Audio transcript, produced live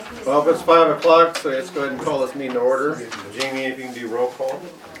Well, if it's 5 o'clock, so let's go ahead and call this meeting to order. Jamie, if you can do roll call.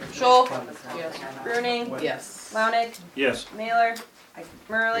 Scholl. Yes. Bruning. Yes. Launig. Yes. Mailer.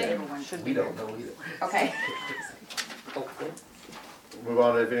 Murley. Should be. We don't know either. Okay. Hopefully. Move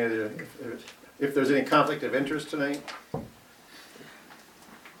on to if there's any conflict of interest tonight.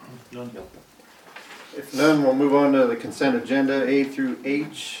 None. If none, we'll move on to the consent agenda, A through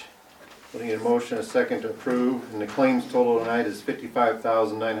H. We need a motion, a second to approve, and the claims total tonight is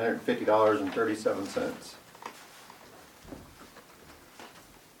 $55,950.37.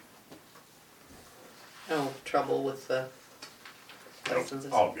 No trouble with the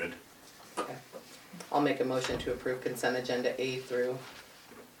licenses? All good. Okay. I'll make a motion to approve consent agenda A through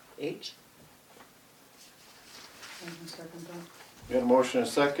H. We got a motion, a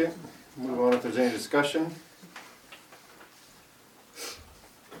second. Move on if there's any discussion.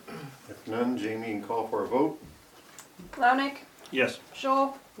 If none, Jamie can call for a vote. Launig. Yes.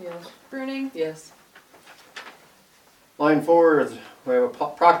 Scholl. Yes. Bruning. Yes. Line 4 is we have a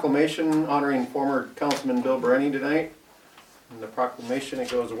proclamation honoring former Councilman Bill Brenny tonight. In the proclamation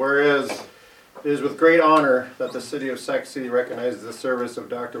it goes, whereas it is with great honor that the city of Sac City recognizes the service of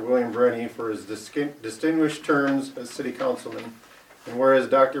Dr. William Brenny for his distinguished terms as city councilman. And whereas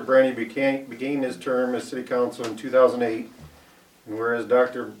Dr. Brenny began his term as city council in 2008, and whereas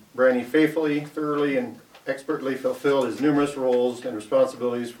Dr. Brenny faithfully, thoroughly, and expertly fulfilled his numerous roles and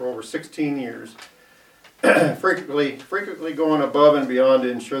responsibilities for over 16 years, frequently going above and beyond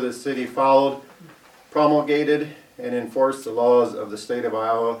to ensure the city followed, promulgated, and enforced the laws of the state of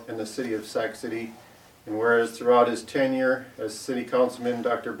Iowa and the city of Sac City. And whereas throughout his tenure as city councilman,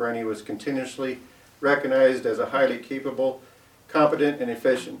 Dr. Brenny was continuously recognized as a highly capable, competent, and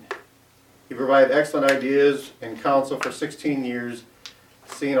efficient. He provided excellent ideas and counsel for 16 years,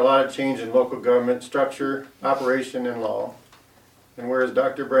 seeing a lot of change in local government structure, operation, and law. And whereas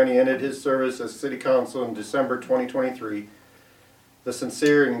Dr. Brenny ended his service as city council in December 2023, the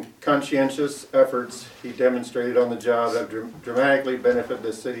sincere and conscientious efforts he demonstrated on the job have dramatically benefited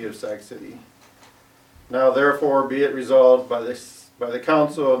the city of Sac City. Now therefore be it resolved by the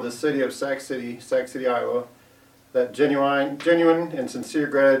council of the city of Sac City, Iowa, that genuine and sincere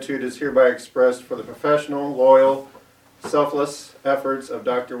gratitude is hereby expressed for the professional, loyal, selfless efforts of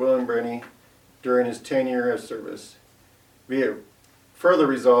Dr. William Brenny during his tenure of service. Be it further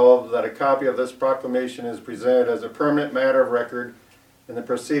resolved that a copy of this proclamation is presented as a permanent matter of record in the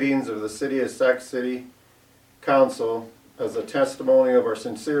proceedings of the City of Sac City Council as a testimony of our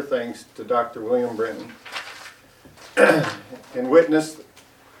sincere thanks to Dr. William Brenny. In witness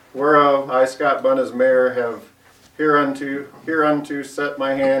whereof I, Scott Bunn, as mayor, have hereunto set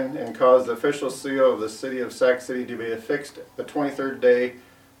my hand and caused the official seal of the City of Sac City to be affixed the 23rd day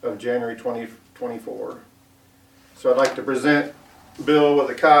of January 2024. So I'd like to present Bill with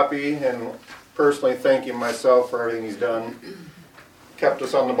a copy and personally thank him myself for everything he's done. Kept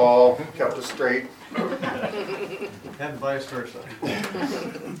us on the ball, kept us straight. And vice versa.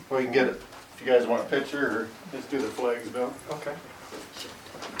 We can get it, if you guys want a picture, or just do the flags, Bill. Okay.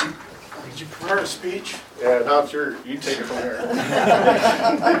 Did you prepare a speech? Yeah, now it's your, you take it from here.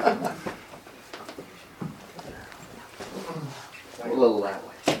 A little that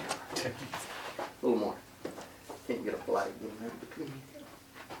way. A little more. Can't get a flag in there between.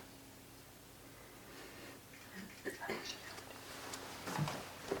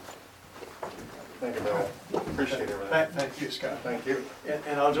 Thank you, Bill. Appreciate everything. Thank you, Scott. Thank you.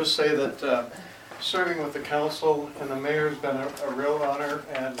 And I'll just say that serving with the council and the mayor has been a real honor,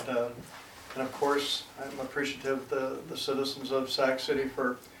 and of course I'm appreciative of the citizens of Sac City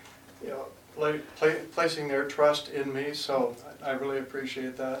for placing their trust in me. So I really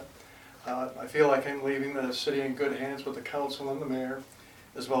appreciate that. I feel like I'm leaving the city in good hands with the council and the mayor,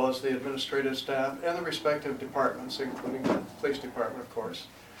 as well as the administrative staff and the respective departments, including the police department, of course.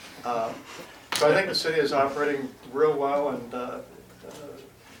 So I think the city is operating real well, and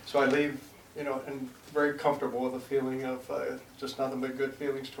so I leave, and very comfortable with the feeling of just nothing but good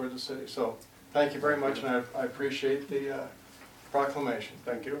feelings toward the city. So thank you very much, and I appreciate the proclamation.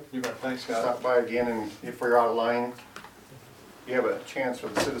 Thank you. You bet. Thanks, Scott. Stop by again, and if we're out of line, you have a chance for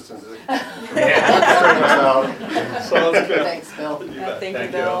the citizens to straighten us out. Sounds good. Thanks, Bill. Thank you,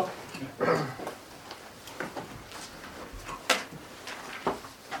 Bill.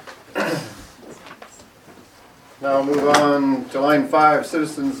 Now we'll move on to line 5.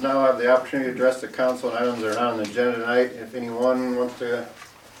 Citizens now have the opportunity to address the council on items that are not on the agenda tonight. If anyone wants to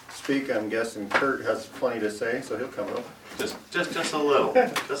speak, I'm guessing Kurt has plenty to say, so he'll come up. Just a little,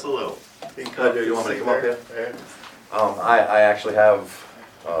 just a little. He can come You want me to come up here? Yeah. I actually have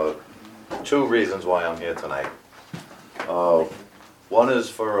 2 reasons why I'm here tonight. One is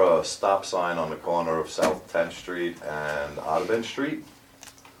for a stop sign on the corner of South 10th Street and Audubon Street.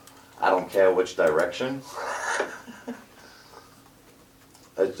 I don't care which direction.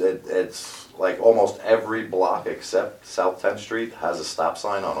 It's like almost every block except South 10th Street has a stop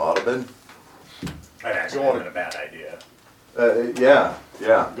sign on Audubon. That actually isn't a bad idea. Yeah.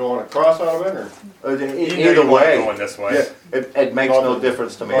 Going across out of it, or? You know Either you want it way. going this way. Yeah, it makes no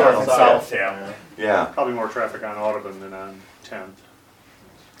difference to me. I North don't and care. south, yeah. Yeah, Probably more traffic on Audubon than on 10th.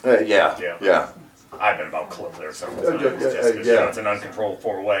 yeah, Yeah. yeah. I've been about clipped there several Yeah, times, yeah, just 'cause, you know, yeah. it's an uncontrolled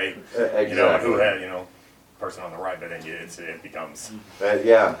four-way, Exactly. you know, and who had, you know, person on the right, but then it becomes,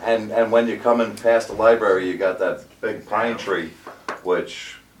 Yeah, and when you're coming past the library, you got that big pine tree,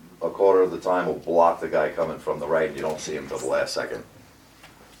 which a quarter of the time will block the guy coming from the right, and you don't see him till the last second.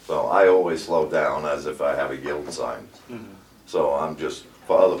 So I always slow down as if I have a yield sign. So I'm just,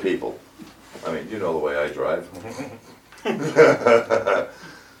 for other people, I mean, you know the way I drive.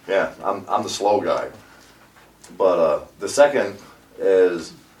 Yeah, I'm the slow guy. But the second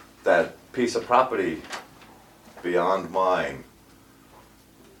is that piece of property beyond mine.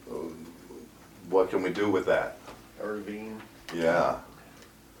 What can we do with that? A ravine? Yeah.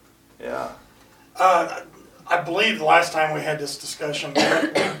 Yeah. I believe the last time we had this discussion, we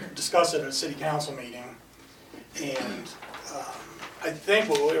discussed it at a city council meeting, and I think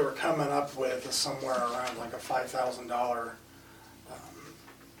what we were coming up with is somewhere around like a $5,000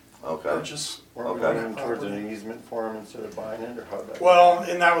 Okay. purchase. Weren't we Okay. leaning towards an easement for them instead of buying it, or how'd that? Well,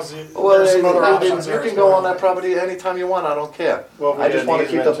 and that was it. Well, There's some other options you there can as go well. on that property anytime you want, I don't care. Well, if we I did just an wanna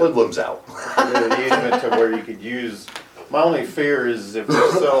keep the easement to- hoodlums out. An easement to where you could use, my only fear is if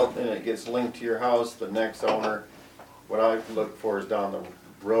you sell it and it gets linked to your house, the next owner, what I look for is down the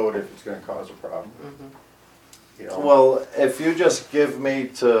road if it's gonna cause a problem. You know? Well, if you just give me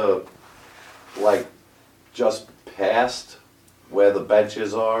to, like, just past where the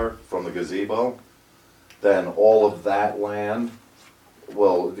benches are from the gazebo, then all of that land,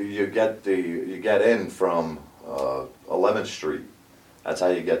 well, you get in from 11th Street. That's how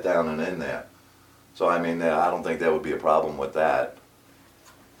you get down and in there. So, I mean, I don't think there would be a problem with that.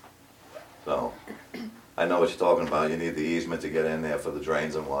 So, I know what you're talking about. You need the easement to get in there for the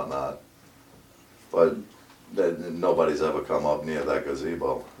drains and whatnot. But nobody's ever come up near that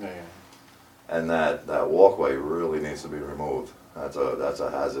gazebo. Yeah. And that walkway really needs to be removed. That's a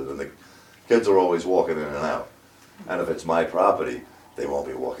hazard, and the kids are always walking in and out. And if it's my property, they won't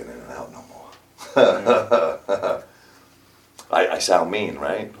be walking in and out no more. I sound mean,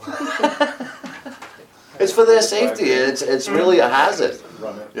 right? It's for their safety. It's really a hazard.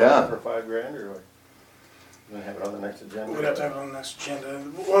 Run it Yeah. for $5,000 or what? Gonna have it on the next agenda? We'd have to have it on the next agenda.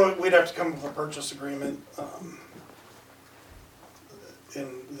 Well, we'd have to come up with a purchase agreement,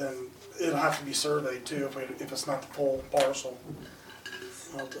 and then it'll have to be surveyed too if it's not the full parcel.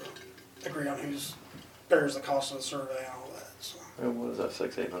 We'll have to agree on who's bears the cost of the survey and all that. So What is that,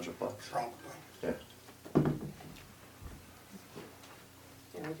 $600-800? probably. Yeah.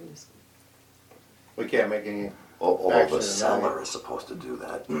 We can't make any, Although Actually, the no. seller is supposed to do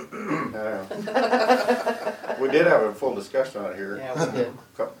that. we did have a full discussion on it here. Yeah, we did. A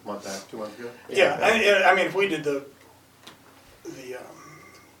couple months, 2 months ago. Yeah, I mean, if we did the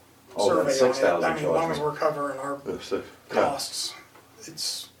Oh, that survey on it, 6,000 I mean, as long charge as me. we're covering our Yeah. costs,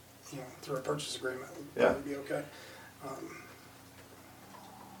 it's, through a purchase agreement, would Yeah. probably be okay.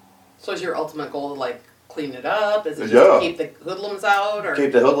 So is your ultimate goal to like clean it up? Is it just Yeah. to keep the hoodlums out or?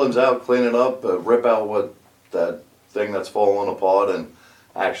 Keep the hoodlums out, clean it up, rip out that thing that's falling apart, and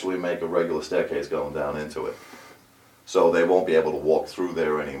actually make a regular staircase going down into it. So they won't be able to walk through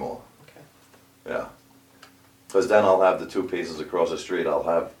there anymore. Okay. Yeah. Because then I'll have the two pieces across the street. I'll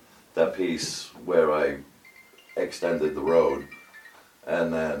have that piece where I extended the road,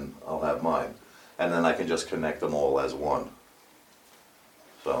 and then I'll have mine. And then I can just connect them all as one.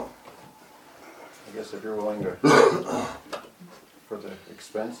 So, I guess if you're willing to, for the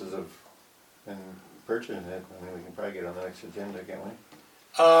expenses of, and purchasing it, I mean, we can probably get on the next agenda, can't we?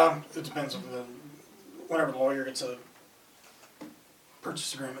 It depends on whenever the lawyer gets a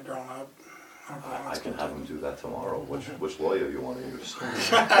purchase agreement drawn up. I can have them do that tomorrow. Which lawyer you want to use?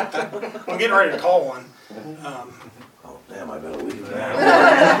 I'm getting ready to call one. Oh, damn, I better leave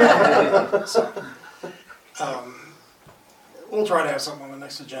now. We'll try to have something on the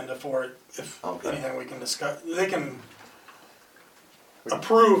next agenda for it, if Okay. anything we can discuss. They can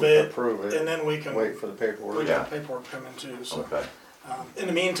approve it, Approve it. and then we can Wait for the we paperwork. can Yeah. have paperwork come in too. So, Okay. in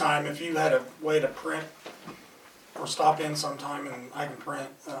the meantime, if you had a way to print or stop in sometime and I can print,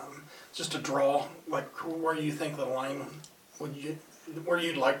 just to draw like where you think the line where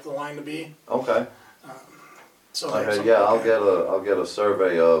you'd like the line to be. Okay. So Okay, yeah, I'll get a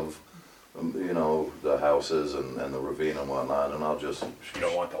survey of, you know, the houses and the ravine and whatnot, and I'll just, You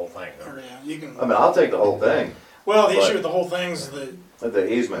don't want the whole thing, though. Or, yeah, you can. I mean, I'll take the whole thing. Well, the but- issue with the whole thing is that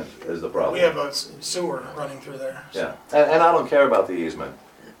The easement is the problem. we have a sewer running through there. so- Yeah, and I don't care about the easement.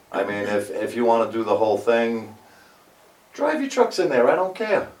 I mean, if you wanna do the whole thing, drive your trucks in there, I don't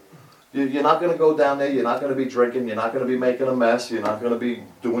care. You're not gonna go down there, you're not gonna be drinking, you're not gonna be making a mess, you're not gonna be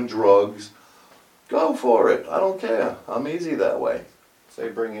doing drugs. Go for it, I don't care, I'm easy that way, Say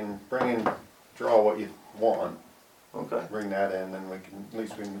draw what you want, okay? bring that in, then we can, at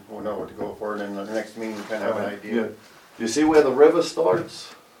least we'll know what to go for, and then the next meeting we kinda have an idea. You see where the river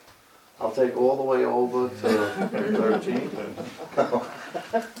starts? I'll take all the way over to 13.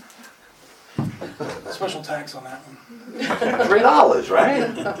 Special tax on that one. $3, right?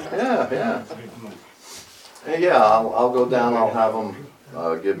 Yeah. And yeah, I'll go down, I'll have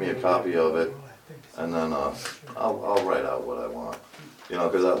them, give me a copy of it, and then, I'll write out what I want. You know,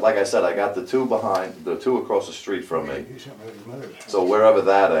 cause like I said, I got the two across the street from me. So wherever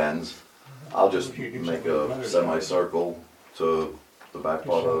that ends, I'll just make a semicircle to the back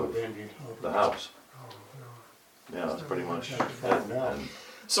part of the house. Yeah, that's pretty much it. And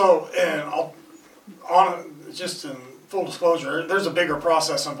So, and just in full disclosure, there's a bigger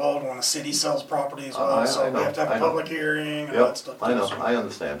process involved when a city sells property as well. I So we know, have to have I a know. public hearing and all that Yep, stuff. I know, too. I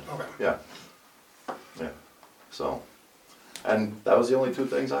understand. Okay. Yeah. So, and that was the only two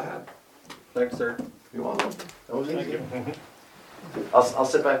things I had. Thanks, sir. You want them? That was easy. I'll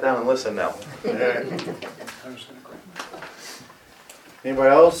sit back down and listen now. Anybody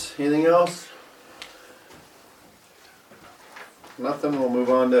else? Anything else? Nothing, we'll move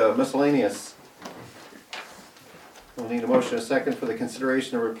on to miscellaneous. We'll need a motion and a second for the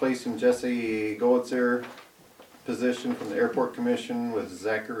consideration of replacing Jesse Golitzer position from the Airport Commission with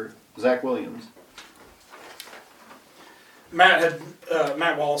Zach Williams. Matt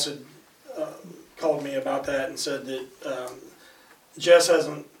Wallace had called me about that and said that Jess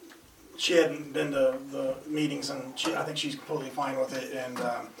she hadn't been to the meetings, and I think she's completely fine with it, and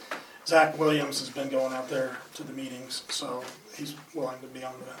Zach Williams has been going out there to the meetings, so he's willing to be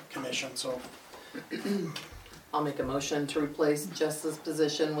on the commission, so. I'll make a motion to replace Jess's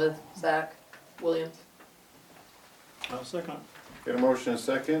position with Zach Williams. I'll second. Got a motion and a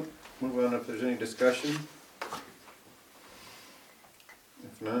second, move on if there's any discussion.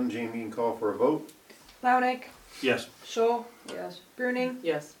 If none, Jamie can call for a vote. Loudon, Yes. Scholl. Yes. Bruning.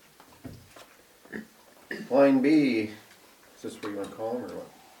 Yes. Line B, is this where you wanna call him or what?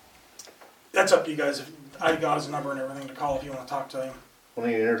 That's up to you guys. I got his number and everything to call if you want to talk to him. We'll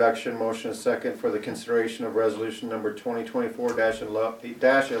need an introduction, motion and second for the consideration of resolution number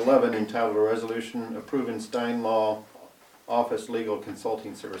 2024-11 entitled a resolution approving Stein Law Office Legal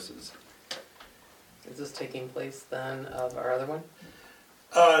Consulting Services. Is this taking place then of our other one?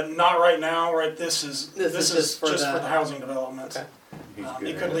 Not right now, right? This is just for just the- for the housing development. Okay. He's It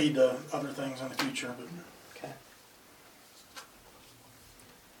good could at lead to other things in the future, but Okay.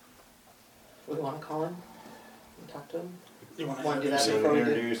 We want to call him and talk to him? you want to Wanna do that So before we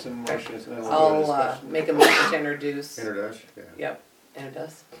do- introduce and motion, and then we'll do a I'll discussion. make a motion to introduce. Introduction, yeah. Yep,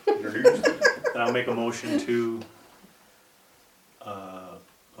 introduce. Introduce. Then I'll make a motion to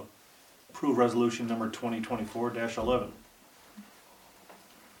approve resolution number 2024-11.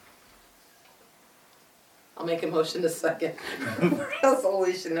 I'll make a motion to second.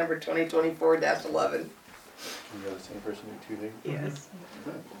 Resolution number 2024-11. You got the same person do two things? Yes.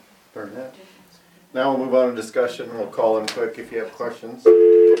 Burn that. Now we'll move on to discussion, we'll call in quick if you have questions.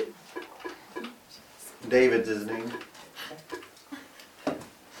 David's his name.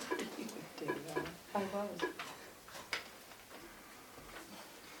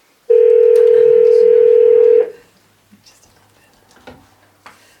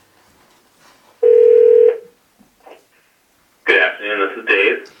 Good afternoon, this is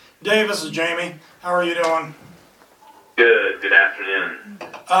Dave. Dave, this is Jamie. How are you doing? Good afternoon.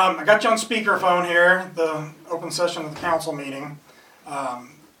 I got you on speakerphone here, the open session of the council meeting.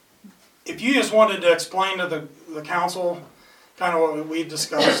 If you just wanted to explain to the council kind of what we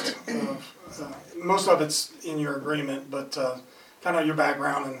discussed, most of it's in your agreement, but kind of your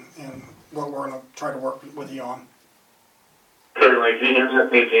background and what we're going to try to work with you on. Certainly, can you hear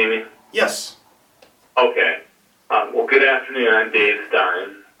me, Jamie? Yes. Okay. Well, good afternoon, I'm Dave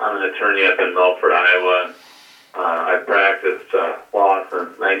Stein. I'm an attorney up in Milford, Iowa. I've practiced law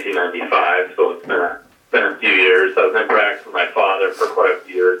since 1995, so it's been a few years. I was in practice with my father for quite a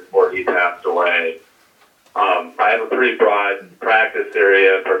few years before he passed away. I have a pretty broad practice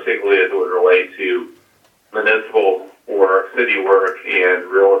area, particularly as it would relate to municipal work, city work, and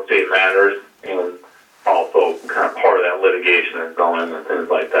real estate matters, and also conservation and zoning and things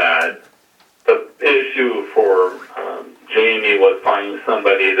like that. The issue for Jamie was finding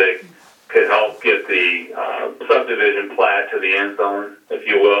somebody that could help get the subdivision plat to the end zone, if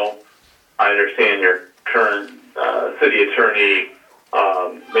you will. I understand your current city attorney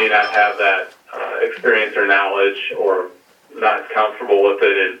may not have that experience or knowledge or not comfortable with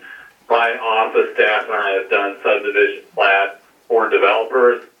it. And my office staff and I have done subdivision plats for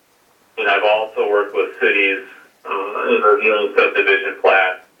developers, and I've also worked with cities in reviewing subdivision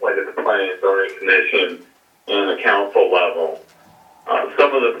plats, like at the Planning and Zoning Commission and the council level.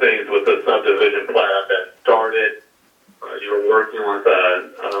 Some of the things with the subdivision plat that started, you were working with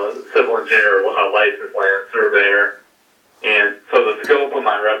a civil engineer, a licensed land surveyor, and so the scope of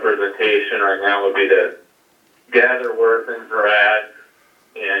my representation right now would be to gather where things are at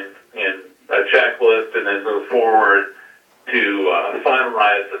and a checklist, and then move forward to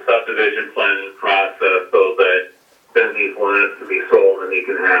finalize the subdivision planning process so that then these lands can be sold and you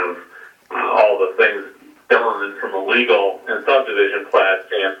can have all the things done from a legal and subdivision plat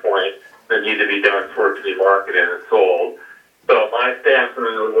standpoint that need to be done for it to be marketed and sold. So my staff and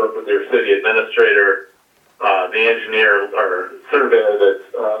I would work with your city administrator, the engineer or surveyor that's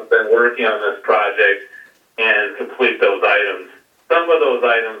been working on this project, and complete those items. Some of those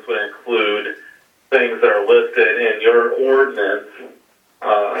items would include things that are listed in your ordinance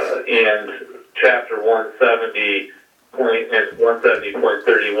in Chapter 170 and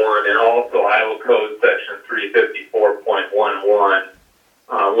 170.31, and also Iowa Code Section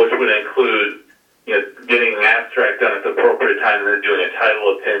 354.11, which would include, getting an abstract done at the appropriate time and then doing a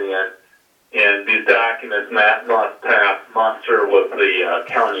title opinion. And these documents must pass muster with the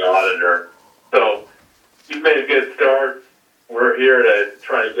county auditor. So you've made a good start. We're here to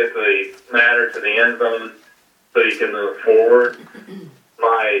try to get the matter to the end zone so you can move forward.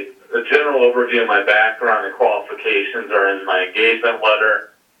 The general overview of my background and qualifications are in my engagement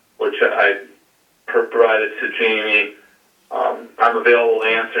letter, which I provided to Jamie. I'm available to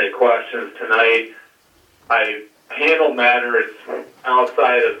answer any questions tonight. I handle matters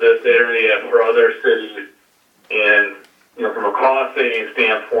outside of this area for other cities, and from a cost saving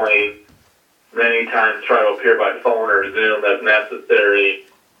standpoint, many times try to appear by phone or Zoom as necessary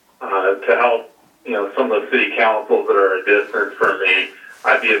to help some of the city councils that are a distance from me.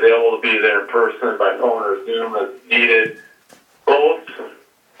 I'd be available to be there in person, by phone or Zoom as needed. Both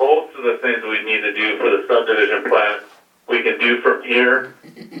of the things we need to do for the subdivision plan, we can do from here.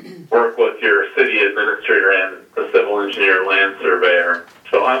 Work with your city administrator and the civil engineer, land surveyor.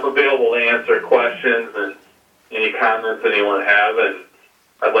 So I'm available to answer questions and any comments anyone have, and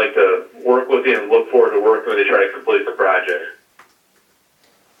I'd like to work with you and look forward to working with you to try to complete the project.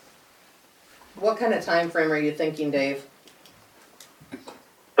 What kind of time frame are you thinking, Dave?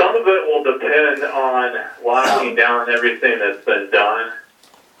 Some of it will depend on locking down everything that's been done.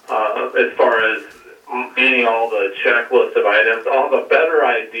 As far as meeting all the checklist of items, I'll have a better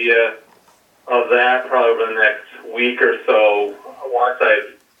idea of that probably over the next week or so once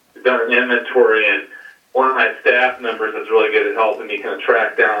I've done an inventory, and one of my staff members is really good at helping me kind of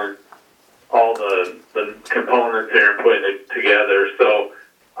track down all the components here and putting it together. So,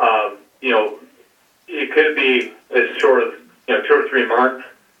 it could be as short as 2 or 3 months.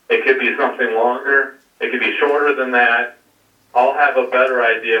 It could be something longer. It could be shorter than that. I'll have a better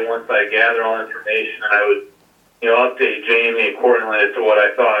idea once I gather all information, and I would, update Jamie accordingly as to what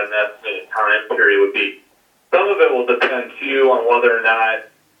I thought an estimated time period would be. Some of it will depend too on whether or not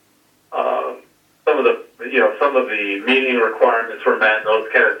some of the meeting requirements were met and those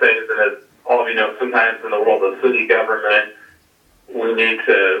kind of things. And as all of you know, sometimes in the world of city government, we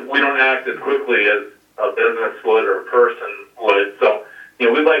don't act as quickly as a business would or a person would. So,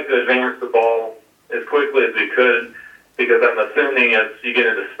 we'd like to advance the ball as quickly as we could, because I'm assuming as you get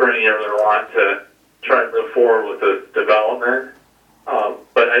into spring, you're going to want to try to move forward with the development.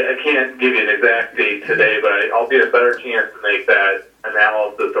 But I can't give you an exact date today, but I'll be in a better chance to make that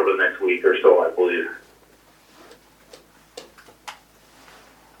analysis over the next week or so, I believe.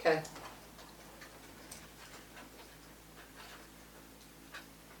 Okay.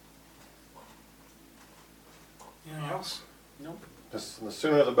 Anything else? The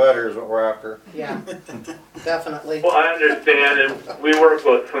sooner the better is what we're after. Yeah, definitely. Well, I understand, and we work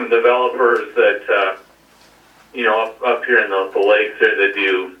with some developers that, up here in the lakes here that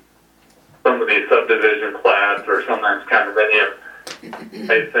do some of these subdivision plats or sometimes condominium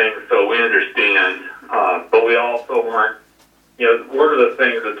type things, so we understand. But we also want, one of the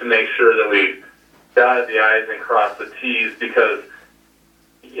things is to make sure that we dotted the I's and crossed the T's, because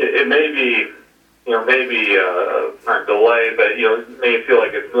it may be, maybe not delay, but it may feel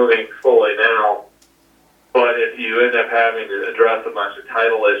like it's moving slowly now. But if you end up having to address a bunch of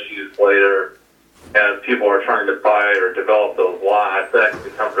title issues later, as people are trying to buy or develop those lots, that can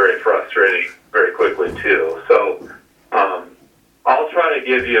become very frustrating very quickly too. So I'll try to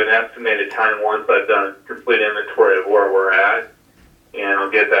give you an estimated time once I've done complete inventory of where we're at, and I'll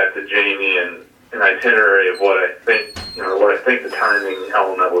get back to Jamie and an itinerary of what I think, what I think the timing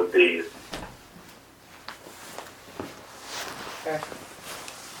element would be. Okay.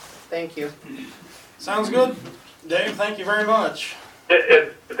 Thank you. Sounds good. Dave, thank you very much.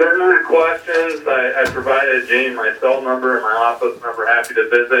 If there are any questions, I provided Jamie my cell number and my office number. Happy to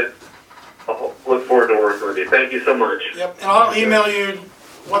visit. I'll look forward to working with you. Thank you so much. Yep, and I'll email you,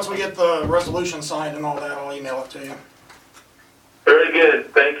 once we get the resolution signed and all that, I'll email it to you. Very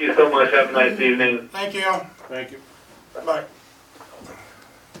good. Thank you so much. Have a nice evening. Thank you. Thank you. Bye.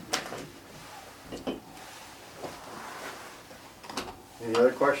 Any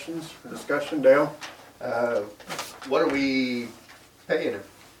other questions or discussion, Dale? What are we paying him?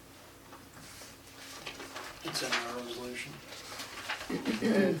 It's in our resolution. I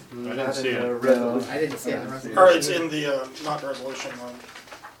didn't see it. I didn't see it in the resolution. Or it's in the, not the resolution,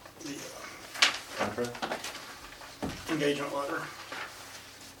 the Contract? engagement letter.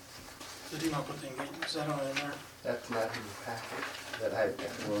 Did you not put the engagement, is that on in there? That's not in the packet that I've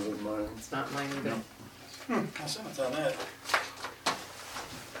got. Wasn't mine. It's not mine either. I sent it on that.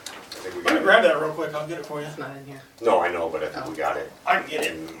 I think we Let me got grab that real quick, I'll get it for you. It's not in here. it. No, I know, but I think we got it I can get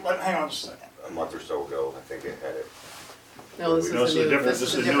it, but hang on just a second. a month or so ago. I think it had it. No, this No, is a new, this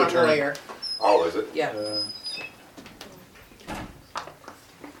is a different attorney. lawyer. Oh, is it? Yeah.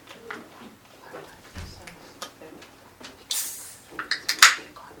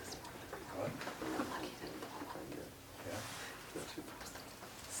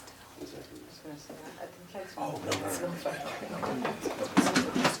 Oh, no,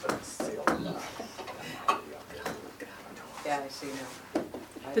 Yeah, I see now.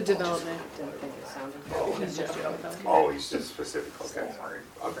 The development. Didn't think it sounded He's just joking. Oh, he's just specific. Okay.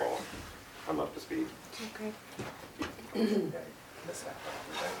 I'm following. I'm up to speed. Okay. Could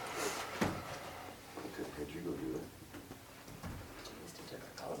you go do that?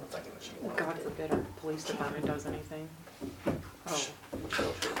 God forbid our police department does anything. Oh.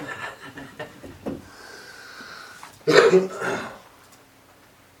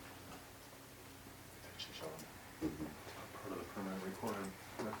 Part of the permanent recording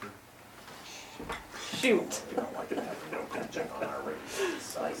record. Shoot. You don't like it having no pension on our rate.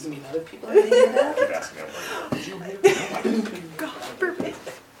 Like, you mean other people are thinking that? Keep asking him, did you hit it? God forbid.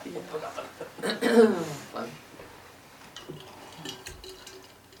 Fun.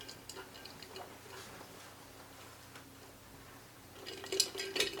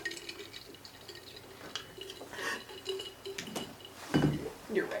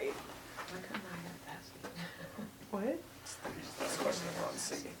 You're right. What? This question we're on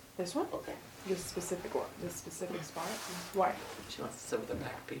C. This one? Okay. This specific one? This specific spot? Why? She wants to sit with her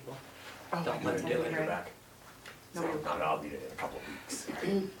back people. Oh, Don't my let her God, do it. right. You're back. No, So, you're- no, I'll need it in a couple of weeks. I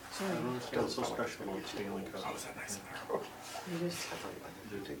don't understand what's so special about Stanley Cup. Oh, is that nice and narrow?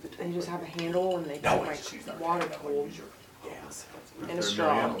 They just have a handle and they No, put it's just use like that. water That cold. use your- Yes. And a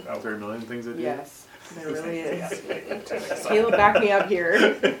straw. Is there a million things that do? Yes, there really is. Caleb, back me up here.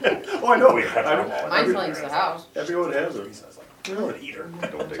 Oh, I know. We have I them know. all. Mine's linked to the house. Everyone has He it. says like, I'm an eater. I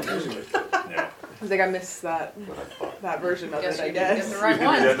don't take it. Yeah. I was like, I missed that version of Guess it, I you didn't guess. get the right You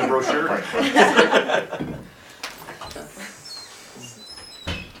had the one. brochure?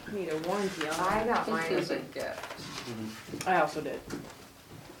 Need a warranty on I that. got mine as a gift. I also did.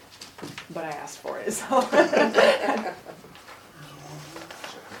 But I asked for it, so.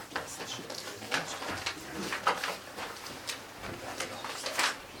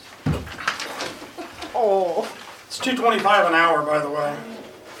 Oh. It's $2.25 an hour, by the way,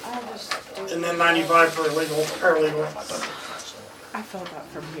 and then 95 for legal, paralegal. I felt that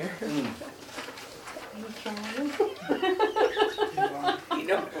from here. You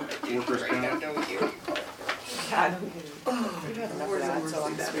know, Workers' comp. don't you? God. We've had enough of that, so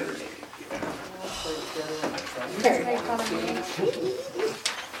I'm screwed.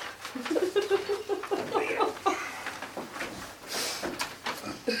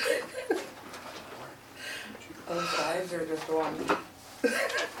 Both sides or just one?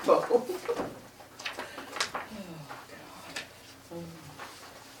 Both.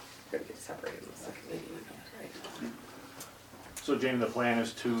 Gotta get separated in a second. So Jamie, the plan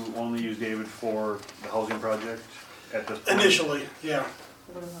is to only use David for the housing project at this point? Initially, yeah.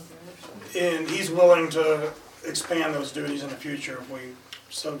 And he's willing to expand those duties in the future if we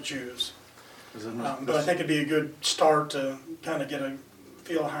so choose. Isn't But I think it'd be a good start to kind of get a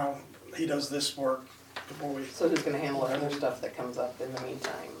feel how he does this work before we, So who's gonna handle other stuff that comes up in the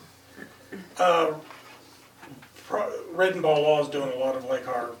meantime? Red and Ball Law is doing a lot of like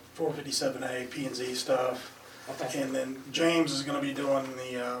our 457A, P and Z stuff. Okay, And then James is gonna be doing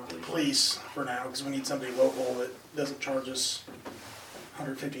the police for now, because we need somebody local that doesn't charge us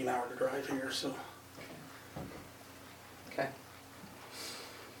 $150 an hour to drive here, so. okay.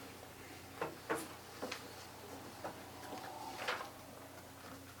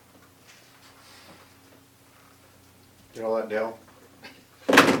 Get all that, Dale?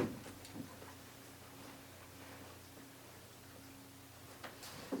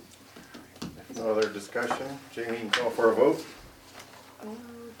 If no other discussion, Jamie, you can call for a vote. Okay.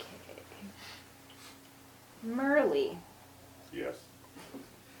 Murley. Yes.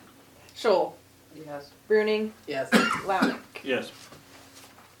 Scholl. Yes. Bruning. Yes. Loudick. Yes.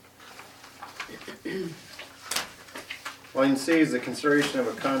 Line C is the consideration of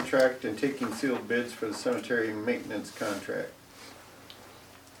a contract and taking sealed bids for the cemetery maintenance contract.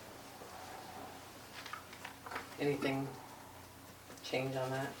 Anything change on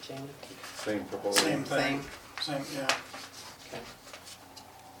that, Jamie? Same proposal. Same thing. Same. Same, yeah. Okay.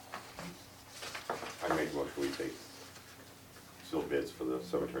 I make a motion we take sealed bids for the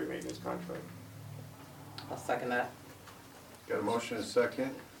cemetery maintenance contract. I'll second that. Got a motion and a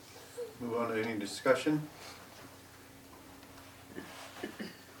second. Move on to any discussion.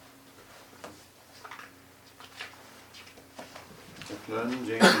 If none,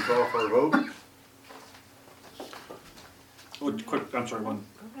 James can call for a vote. Oh, quick, I'm sorry,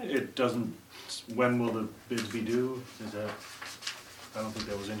 it doesn't, when will the bids be due? Is that, I don't think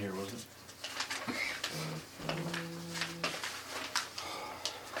that was in here, was it?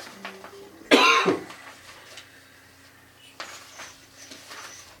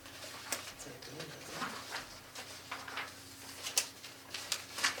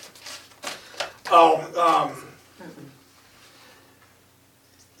 Oh,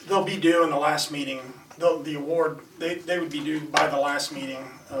 they'll be due in the last meeting, the award, they would be due by the last meeting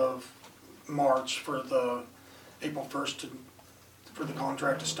of March for the April 1st for the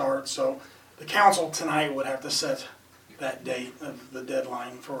contract to start. So the council tonight would have to set that date of the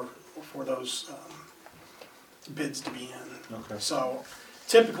deadline for those bids to be in. Okay. So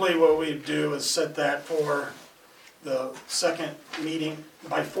typically what we do is set that for the second meeting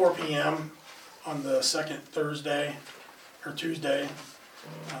by 4 p.m. on the second Thursday or Tuesday.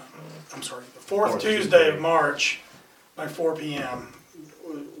 I'm sorry, the fourth Tuesday of March by 4 p.m.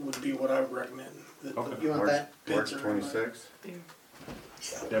 would be what I would recommend. Okay. You want that? March 26th.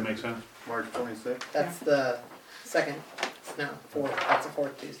 That makes sense? March 26th. That's the second, no, fourth, that's the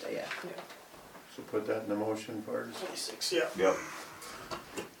fourth Tuesday, yeah. So put that in the motion first. 26, yeah. Yep.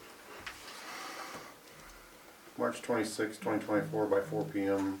 March 26th, 2024 by 4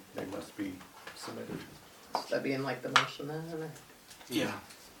 p.m. They must be submitted. Should that be in like the motion then, or? Yeah.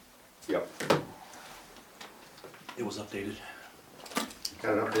 Yep. It was updated.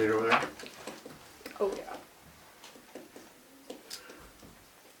 Got an update over there? Oh, yeah.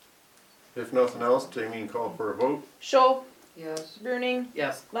 If nothing else, Jamie can call for a vote. Scholl. Yes. Bruning.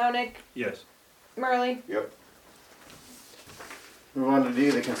 Yes. Loudick. Yes. Murley. Yep. Move on to D,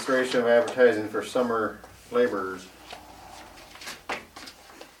 the consideration of advertising for summer laborers.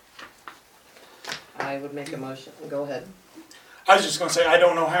 I would make a motion, go ahead. I was just gonna say, I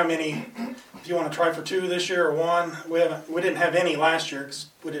don't know how many, if you wanna try for 2 this year or 1, we didn't have any last year, cause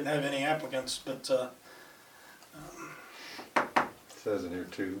we didn't have any applicants, but, Says in here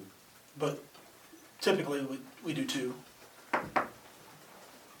too. but typically we do 2.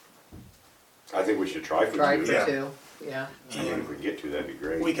 I think we should try for Try two. for Yeah. 2, yeah. I mean, if we get to, that'd be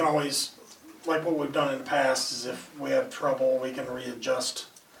great. We can always, like what we've done in the past, is if we have trouble, we can readjust.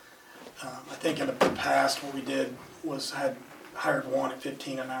 I think in the past, what we did was hired 1 at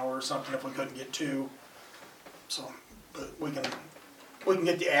 15 an hour or something if we couldn't get 2. So, but we can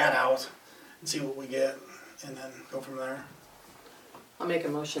get the ad out and see what we get, and then go from there. I'll make a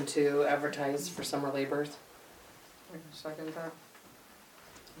motion to advertise for summer laborers. Second that.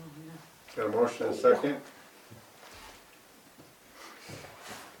 Got a motion and a second.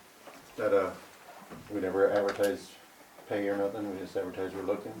 That, we never advertise pay or nothing, we just advertise we're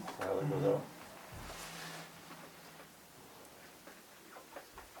looking, how that goes out.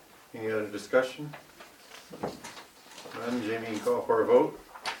 Any other discussion? None, Jamie can call for a vote.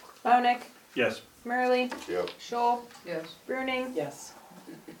 Loudick. Yes. Murley. Yep. Scholl. Yes. Bruning. Yes.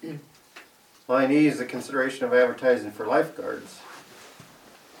 Line E is the consideration of advertising for lifeguards.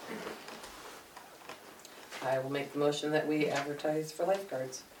 I will make the motion that we advertise for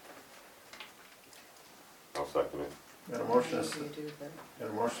lifeguards. I'll second it. Got a motion, How many do you do there? got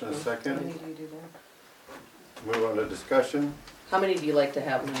a motion and a How second. many do you do there? Move on to discussion. How many do you like to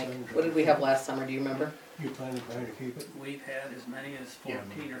have, Mike? What did we have last summer, do you remember? You plan to try to keep it? We've had as many as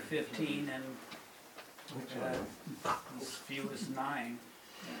 14 or 15 and we've had as few as 9.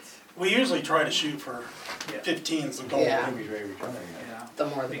 We usually try to shoot for Yeah. 15 is the goal. Yeah. Yeah. The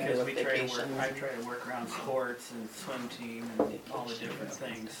more the better Because with we try to work, vacations. I try to work around sports and swim team and all the different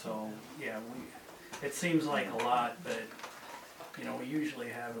things, so, yeah, it seems like a lot, but, you know, we usually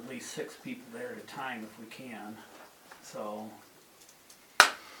have at least 6 people there at a time if we can, so,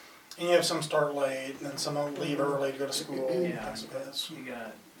 And you have some start late, and then some will leave early to go to school. Yeah. Things like that. So- you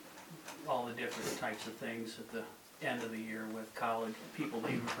got all the different types of things at the end of the year with college, people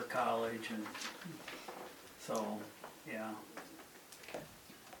leaving for college and, so, yeah.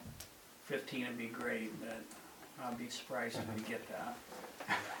 15 would be great, but I'd be surprised if we get that.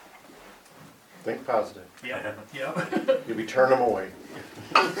 Think positive. Yep, yep. You'll be turning them away.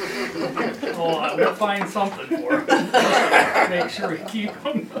 Oh, we'll find something for them. Make sure we keep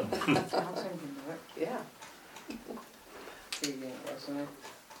them. Yeah.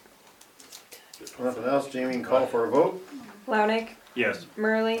 Nothing else, Jamie, can call for a vote? Loudon, Yes.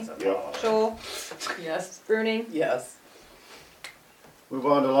 Murley, Joel, Yes. Bruning, Yes. Move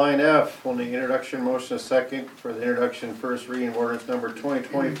on to line F, on the introduction, motion a second for the introduction, first reading of ordinance number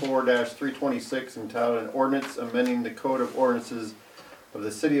 2024-326 entitled an ordinance amending the code of ordinances of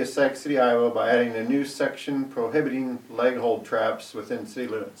the city of Sac City, Iowa by adding a new section prohibiting leg hold traps within city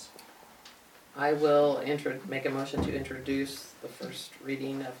limits. I will make a motion to introduce the first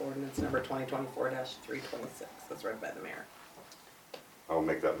reading of ordinance number 2024-326. That's read by the mayor. I'll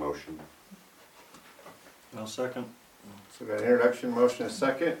make that motion. I'll second. So we got an introduction, motion a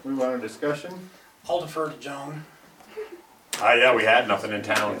second, move on to discussion. I'll defer to John. Yeah, we had nothing in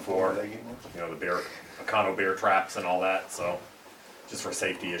town for, you know, the Econo beer traps and all that, so just for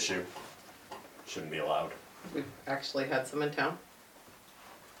safety issue, shouldn't be allowed. We've actually had some in town.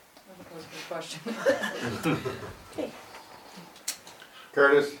 That was a good question.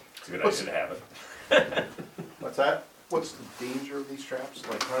 Curtis, It's a good idea to have it. what's that? What's the danger of these traps?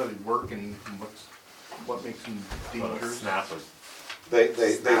 Like, how do they work and what makes them Well, dangerous? snap was, They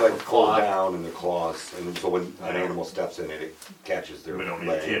Snap like or pull claw. down in the claws, and so when an animal steps in it, it catches their we don't need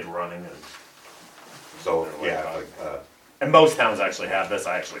a leg. kid running and, So, yeah, like, and most towns actually have this.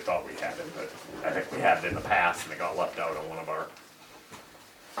 I actually thought we had it, but I think we had it in the past and it got left out on one of our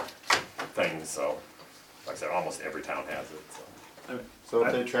things, so, like I said, almost every town has it, so. So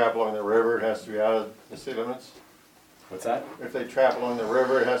if they trap along the river, it has to be out of the city limits? What's that? If they trap along the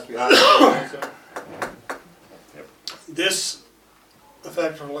river, it has to be out of the city limits? Yep. This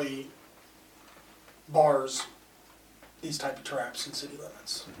effectively bars these type of traps in city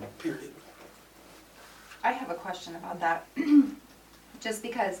limits, period. I have a question about that. Just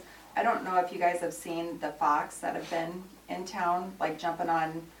because I don't know if you guys have seen the fox that have been in town, like jumping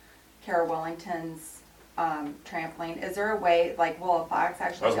on Kara Wellington's trampoline. Is there a way, like, will a fox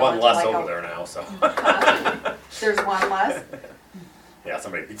actually There's go one into less like over a... there now, so. There's one less? Yeah,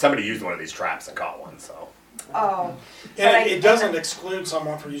 somebody used one of these traps and caught one, so. Oh. And it doesn't exclude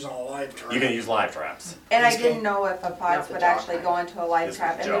someone from using a live trap. You can use live traps. And I didn't know if a fox the would jaw actually kind. go into a live This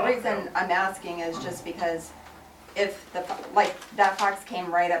trap. is And the jaw, reason yeah. I'm asking is just because if like, that fox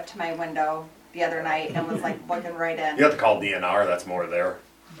came right up to my window the other night and was like looking right in. You have to call DNR, that's more their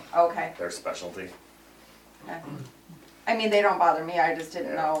Okay. specialty. Okay. I mean, they don't bother me, I just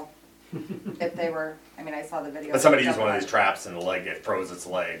didn't Yeah. know if they were, I mean, I saw the video. But somebody used one of these traps and the leg, it froze its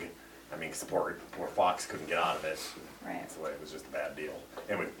leg. I mean, 'cause the poor fox couldn't get out of it. Right, That's the way, it was just a bad deal.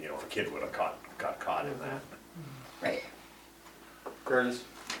 And would, you know, if a kid would have got caught in that. right. Curtis?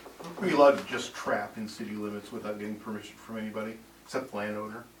 Are you allowed to just trap in city limits without getting permission from anybody, except the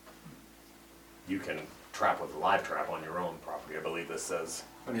landowner? You can trap with a live trap on your own property, I believe this says.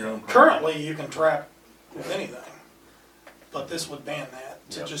 On your own property? Currently, you can trap with anything, but this would ban that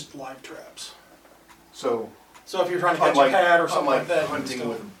to Yep. just live traps. So, So if you're trying to catch a unlike, cat or something unlike like that, you can hunting still-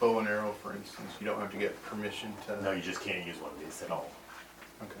 with a bow and arrow, for instance, you don't have to get permission to... No, you just can't use one of these at all.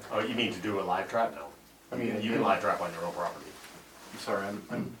 Okay. Oh, you mean to do a live trap? No. I mean, You can live trap on your own property. Sorry,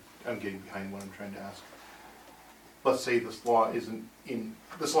 I'm getting behind what I'm trying to ask. Let's say this law is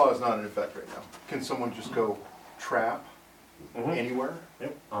not in effect right now. Can someone just go trap anywhere?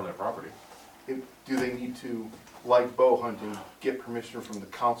 Yep, on their property. Do they need to, like bow hunting, get permission from the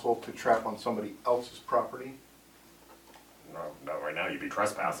council to trap on somebody else's property? No, right now you'd be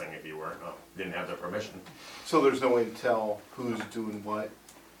trespassing if you didn't have their permission. So there's no way to tell who's doing what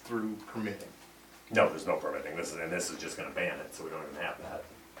through permitting? No, there's no permitting. This is just gonna ban it, so we don't even have that.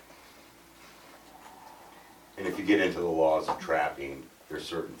 and if you get into the laws of trapping, there's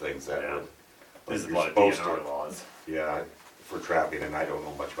certain things that Yeah. would There's a You're lot of supposed DNR to. laws. Yeah, for trapping, and I don't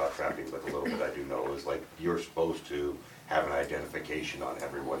know much about trapping, but the little bit I do know is like, you're supposed to have an identification on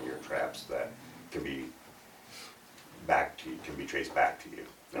every one of your traps that can be back to you, can be traced back to you.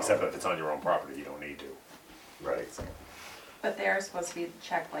 Except if it's on your own property, you don't need to. Right. But they are supposed to be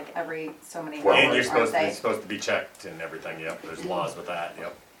checked like every so many Well, hours, And you're aren't they? supposed to be checked and everything, yep, there's laws with that,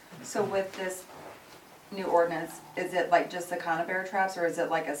 yep. So with this new ordinance, is it like just the conibear traps, or is it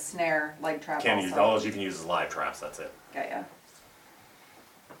like a snare leg trap Can't use, also? all you can use is live traps, that's it. Got ya.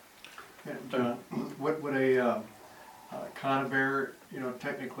 And, what would a conibear,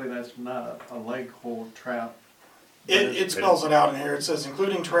 technically that's not a leg hold trap. It spells it out in here. It says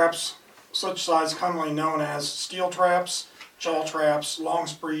including traps such size commonly known as steel traps, jaw traps, long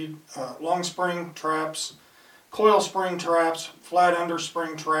spring traps, coil spring traps, flat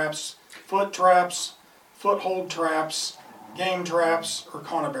underspring traps, foot traps, foothold traps, game traps, or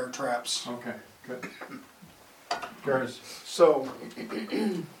conibear traps. Okay, good. Guys, so,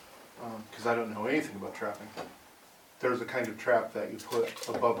 because I don't know anything about trapping, there's a kind of trap that you put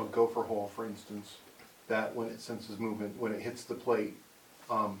above a gopher hole, for instance, that when it senses movement, when it hits the plate,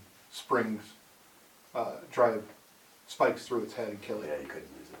 springs, drive spikes through its head and kill Yeah, it. you couldn't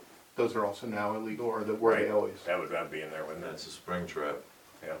use it. Those are also now illegal, or were they Right. always? That would be in there, wouldn't it? That's a spring trap.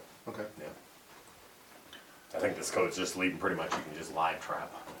 Yeah, Okay. yeah. I think this code's just leaving pretty much, you can just live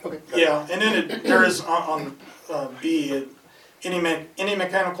trap. Okay. Yeah, and then there is on B, any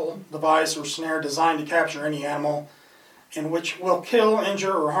mechanical device or snare designed to capture any animal and which will kill,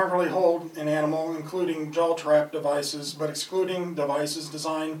 injure, or harmfully hold an animal, including jaw trap devices, but excluding devices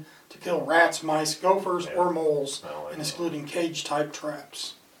designed to kill rats, mice, gophers, or moles, and excluding cage-type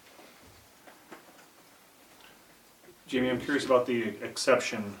traps. Jamie, I'm curious about the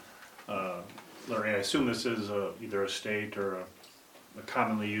exception, Larry, I assume this is either a state or a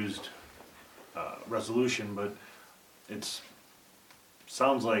commonly used resolution, but it's,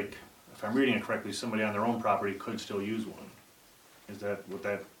 sounds like, if I'm reading it correctly, somebody on their own property could still use one. Is that what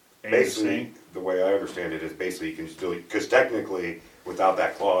that A is Basically, saying? the way I understand it is basically you can still, because technically, without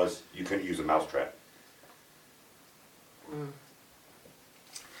that clause, you couldn't use a mousetrap.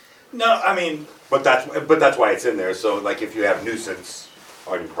 No, I mean, But that's why it's in there, so like if you have nuisance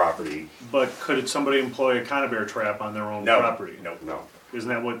on your property, But could somebody employ a conibear trap on their own No. property? No. no. Isn't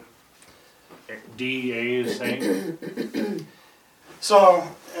that what DEA is saying? so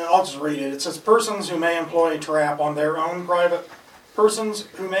I'll just read it. It says persons who may employ a trap on their own private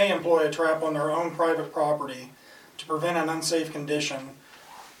property to prevent an unsafe condition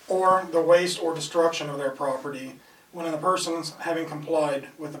or the waste or destruction of their property when the persons having complied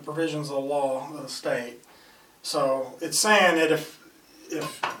with the provisions of the law of the state. So it's saying that if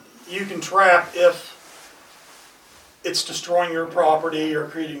you can trap if it's destroying your property or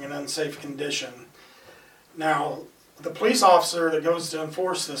creating an unsafe condition. Now, the police officer that goes to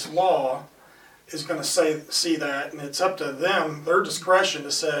enforce this law is going to see that, and it's up to them, their discretion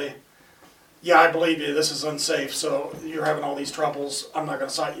to say, yeah, I believe you, this is unsafe, so you're having all these troubles, I'm not going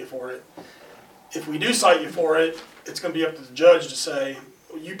to cite you for it. If we do cite you for it, it's going to be up to the judge to say,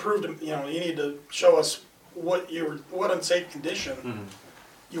 you proved, you need to show us what unsafe condition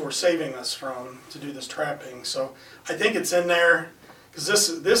you were saving us from to do this trapping. So I think it's in there, because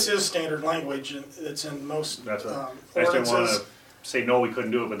this is standard language, and it's in most That's what, I just didn't wanna ordinances. say, no, we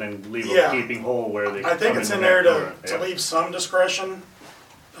couldn't do it, but then leave a Yeah. gaping hole where they. I think come it's the in there back door. to Yeah. leave some discretion.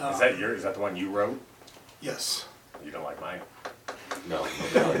 Is that the one you wrote? Yes. You don't like mine? No.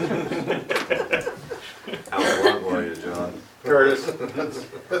 How long were you, John? Curtis,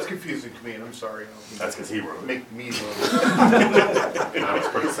 that's confusing to me, and I'm sorry. That's because he wrote it. Make me That was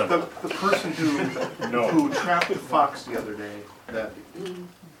pretty simple. The person who trapped the fox the other day that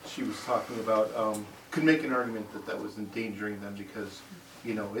she was talking about could make an argument that was endangering them because,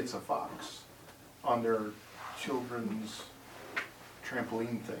 it's a fox on their children's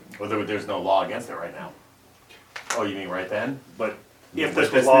trampoline thing. Well, there's no law against it right now. Oh, you mean right then? But If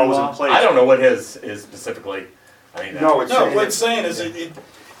if this law was in place. I don't know what his is specifically. I mean, No, it's No, saying what it's saying is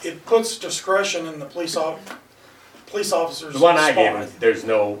it puts discretion in the police officer's the one I gave spot. him, there's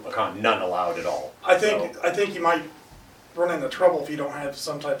none allowed at all. I think you might run into trouble if you don't have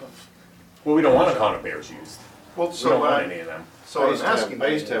some type of. Well, we don't want a conibears used. Well, We don't want any of them. So I was asking. I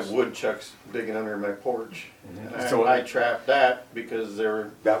used to have woodchucks digging under my porch. And So- I trapped that because they were.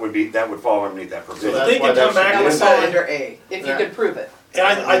 that would fall underneath that provision. So they why could come back That and would fall say, under A, if you Yeah. could prove it. and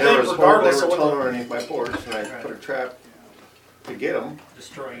I think regardless they of were what tunnel underneath my porch, and I put a trap to get them.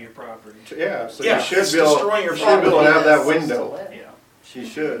 Destroying your property. Yeah, so Yeah, you should it's be able, destroying your you should be able to have that property. window. Yeah. She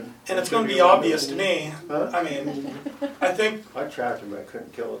should. And it's gonna be obvious to me. Huh? I mean, I think I trapped him, but I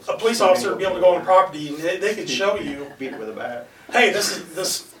couldn't kill it. a police officer would be able to go on property and they could show you, Beat it with a bat. hey,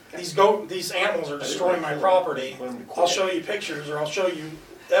 these animals are destroying my property. I'll show you pictures or I'll show you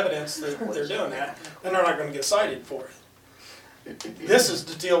evidence that they're doing that, and they're not gonna get cited for it. This is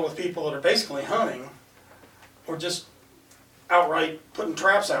to deal with people that are basically hunting or just outright putting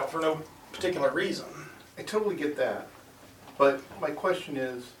traps out for no particular reason. I totally get that. But my question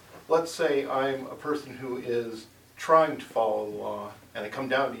is, let's say I'm a person who is trying to follow the law, and I come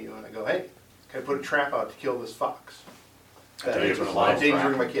down to you and I go, hey, can I put a trap out to kill this fox? I tell you to put a live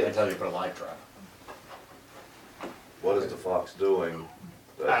Endangering my trap. I kids. tell you to put a live trap. What is the fox doing?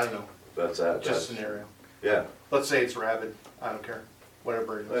 I don't know, That's that. just scenario. Yeah. Let's say it's rabid, I don't care,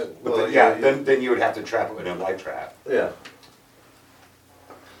 whatever it is. But then, yeah, then you would have to trap it in a live trap. Yeah.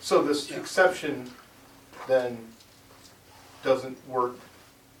 So this exception then doesn't work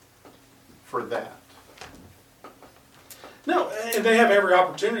for that. No, and they have every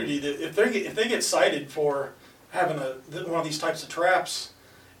opportunity that if they get cited for having one of these types of traps,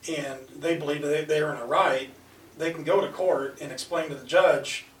 and they believe that they are in a right, they can go to court and explain to the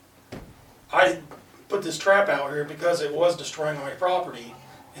judge, I put this trap out here because it was destroying my property,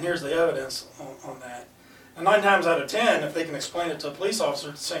 and here's the evidence on that. And 9 times out of 10, if they can explain it to a police officer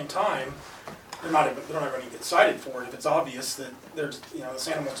at the same time, they're not going to get cited for it if it's obvious that this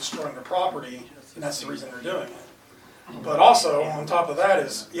animal's destroying their property, and that's the reason they're doing it. But also, on top of that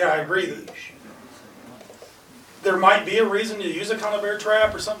is, yeah, I agree that there might be a reason to use a conical bear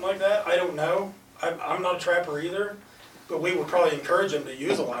trap or something like that. I don't know. I'm not a trapper either, but we would probably encourage them to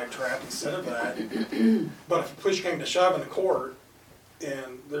use a live trap instead of that. But if push came to shove in the court,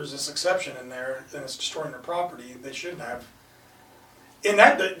 and there's this exception in there, and it's destroying their property, they shouldn't have. And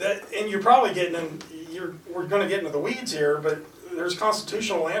and you're probably getting in. We're going to get into the weeds here, but there's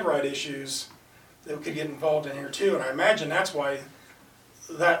constitutional land right issues that could get involved in here too, and I imagine that's why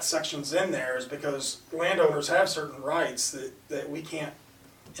that section's in there, is because landowners have certain rights that we can't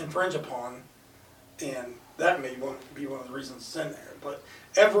infringe upon, and that may be one of the reasons it's in there. But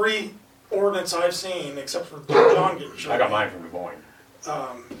every ordinance I've seen, except for John getting shot, I got mine from Des Moines.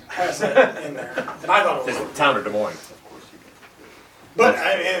 has that in there, and I thought it was. It's the town of Des Moines. But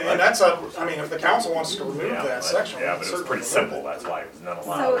and that's if the council wants to remove that section, Yeah, but it was pretty simple. That's why it was not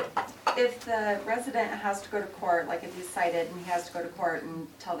allowed. So if the resident has to go to court, like if he's cited and he has to go to court and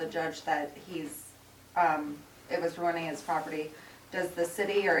tell the judge that it was ruining his property, does the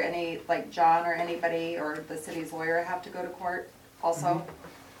city or like John or anybody or the city's lawyer have to go to court also?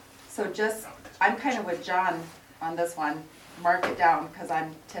 Mm-hmm. So I'm kind of with John on this one. Mark it down, because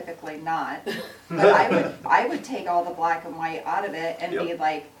I'm typically not. But I would take all the black and white out of it and be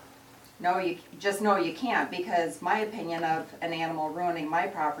like, no, you can't, because my opinion of an animal ruining my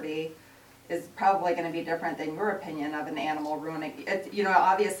property is probably going to be different than your opinion of an animal ruining it.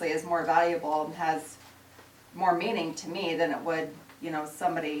 Obviously is more valuable and has more meaning to me than it would,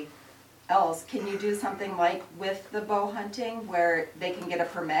 somebody else. Can you do something like with the bow hunting where they can get a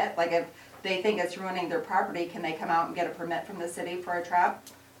permit? Like if they think it's ruining their property, can they come out and get a permit from the city for a trap,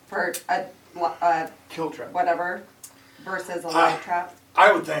 for a kill trap, whatever, versus a live trap?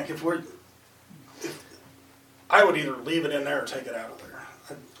 I would think I would either leave it in there or take it out of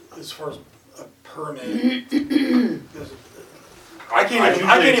there. As far as a permit, I can't even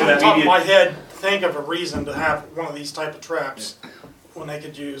on the top of my head think of a reason to have one of these type of traps when they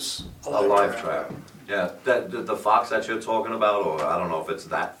could use a live trap. Yeah, the fox that you're talking about, or I don't know if it's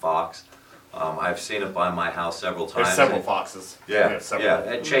that fox. I've seen it by my house several times. There's several foxes. Yeah, yeah.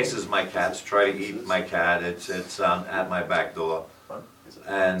 It chases my cats, try to eat my cat. It's at my back door.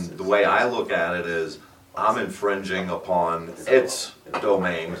 And the way I look at it is, I'm infringing upon its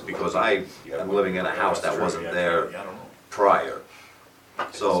domain because I am living in a house that wasn't there prior.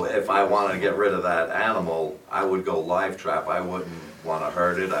 So if I wanted to get rid of that animal, I would go live trap. I wouldn't want to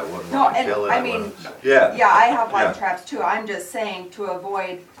hurt it. I wouldn't want to kill it. Yeah, I have live traps too. I'm just saying to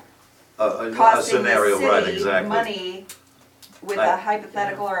avoid costing the city money with a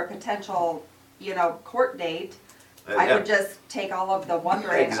hypothetical or a potential, court date. I would just take all of the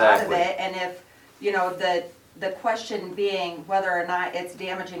wondering out of it, and if, the question being whether or not it's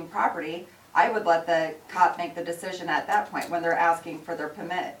damaging property, I would let the cop make the decision at that point when they're asking for their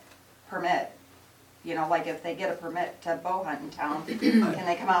permit. Like if they get a permit to bow hunt in town, can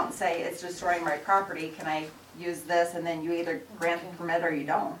they come out and say, it's destroying my property, can I use this, and then you either grant the permit or you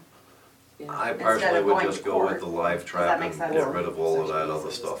don't. I personally would just go with the live trap and get rid of all of that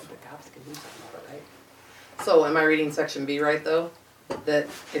other stuff. So am I reading section B right though? that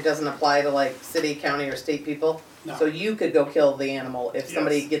it doesn't apply to like city, county, or state people? No. So you could go kill the animal if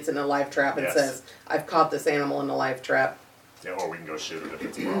somebody Yes. gets in a live trap and Yes. says, I've caught this animal in a live trap. Yeah, or we can go shoot it if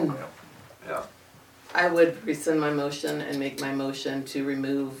it's a problem, yeah. Yeah. I would rescind my motion and make my motion to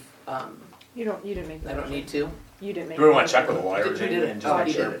remove, You didn't make the I don't motion. need to. You didn't make. Do we the wanna check motion. with the lawyer, Did you Jamie, do it? and just Oh, make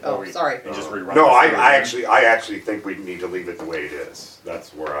you sure did. before Oh, we- sorry. And just rerun No, this through I again? actually think we need to leave it the way it is.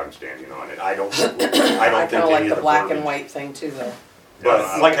 That's where I'm standing on it. I don't I think kinda like any the of black and verbiage- white thing too, though.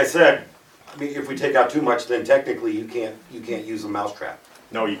 But like I said, I mean, if we take out too much, then technically you can't use a mousetrap.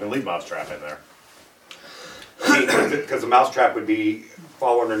 No, you can leave mousetrap in there. Because the mousetrap would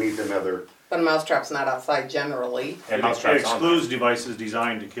fall underneath another. But a mousetrap's not outside generally. And It mousetrap's on excludes devices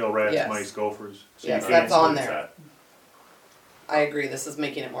designed to kill rats, Yes. mice, gophers. So you Yes, can't that's on exclude there. that. I agree, this is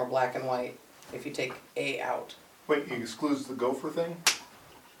making it more black and white if you take A out. Wait, he excludes the gopher thing?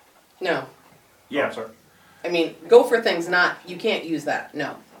 No, Oh, Yeah, I'm sorry. I mean, gopher thing's not, you can't use that,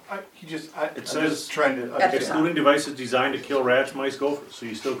 no. I'm says- just trying to At the understand. excluding devices designed to kill rats, mice, gophers, so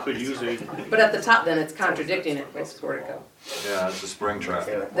you still could use a, But at the top, then it's contradicting it, where'd it go? Yeah, it's a spring trap.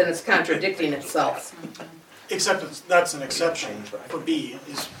 Then it's contradicting itself. Except that's an exception for B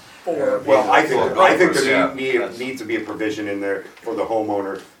is for. Well, I think Yeah. there needs to be a provision in there for the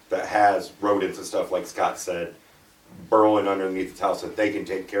homeowner that has rodents and stuff, like Scott said, burrowing underneath his house, that they can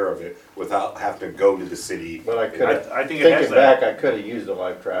take care of it without having to go to the city. But I could have, I think it has thinking that. back, I could have used a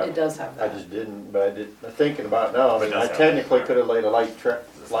live trap. It does have I that. just didn't, but I did, thinking about it now, I mean, It does I have technically that. could have laid a live trap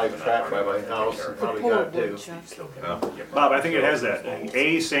by my house and probably got it too. Bob, I think it has that.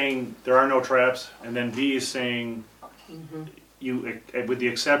 A is saying there are no traps, and then B is saying you, with the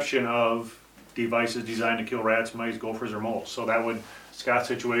exception of devices designed to kill rats, mice, gophers, or moles. So that would, Scott's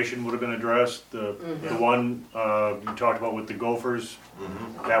situation would have been addressed. The one you talked about with the gophers,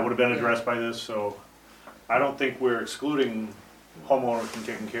 that would have been addressed by this. So I don't think we're excluding homeowners from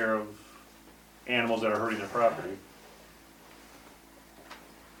taking care of animals that are hurting their property.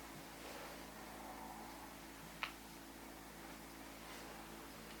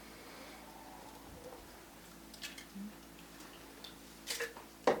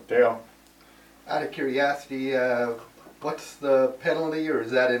 Dale, Out of curiosity, what's the penalty, or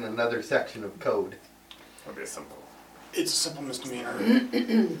is that in another section of code? It'll be a simple, It's a simple misdemeanor.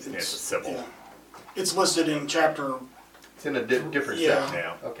 it's a civil. Yeah. It's listed in chapter, It's in a different Yeah. section?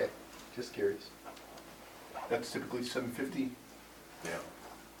 Yeah, Okay, just curious. That's typically 750, yeah.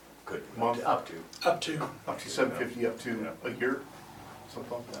 Good. month, up to. up to 750, up to a year,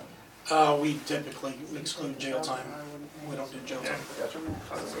 something like that. We typically exclude jail time. We don't do jail time.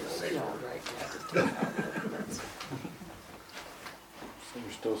 so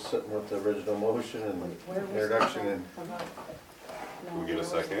you're still sitting with the original motion and introduction and, We get a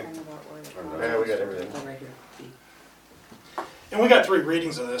second? yeah, we got everything. Oh, right here. B. And we got 3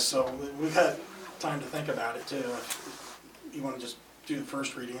 readings of this, so we've had time to think about it too. If you want to just do the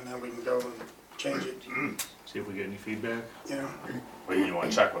first reading and then we can go and change it, See if we get any feedback. you know. Well, you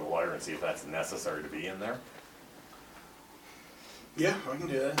wanna check with the lawyer and see if that's necessary to be in there? Yeah, I can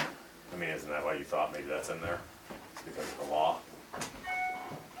do that. I mean, isn't that why you thought maybe that's in there? It's because of the law?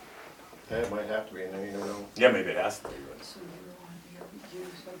 Yeah, it might have to be in there, you never know. Yeah, maybe it has to be, but.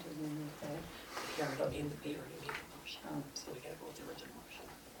 Yeah, I don't need the B or you need the motion, so we gotta go with the original motion,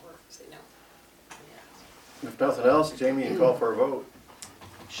 or say no. If nothing else, Jamie, you call for a vote.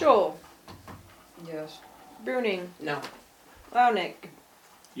 Scholl, Yes. Bruning, No. Launik,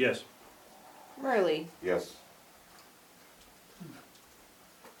 Yes. Murley. Yes.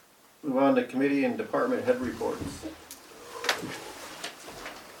 Move on to committee and department head reports.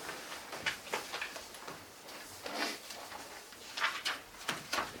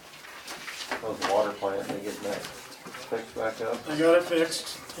 How's the water plant, they getting that fixed back up? I got it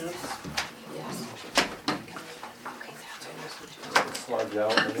fixed. Yeah. Sludge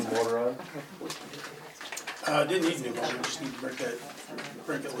out, the new motor on? Didn't need new motor, just need to break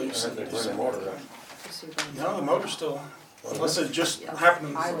it loose. I heard they burned the motor up. No, the motor's still, unless it just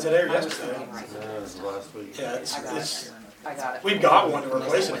happened today or yesterday. No, it was last week. Yeah, it's, I got it. we've got one to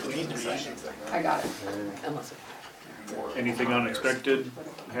replace it if it needs to be. I got it. Unless it. Anything unexpected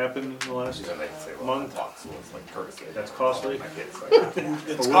happen in the last Then they can say, well, month? talk, so it's like courtesy. That's costly? My kids like,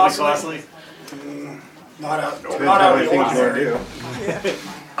 It's Or will be costly. Not out of the ordinary.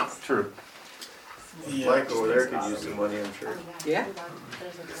 True. Yeah. Mike over there could use some money, I'm sure. Yeah?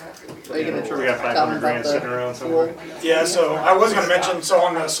 Are you gonna I'm sure we got tell 500 them grand about sitting the around somewhere. pool? Yeah, so I was gonna mention, so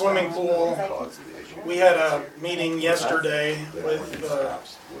on the swimming pool, we had a meeting yesterday with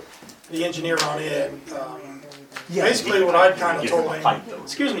the engineer on it. Basically what I'd kinda told him,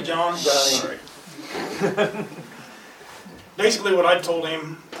 excuse me, John. basically what I told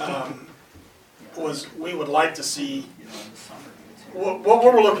him, was we would like to see, what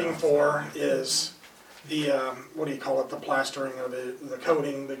we're looking for is the, what do you call it, the plastering or the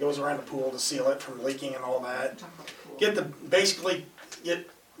coating that goes around the pool to seal it from leaking and all that. Basically get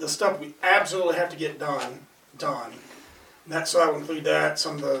the stuff we absolutely have to get done. So that would include that,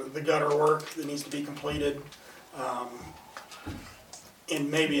 some of the gutter work that needs to be completed, and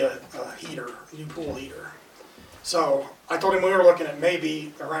maybe a new pool heater. So I told him we were looking at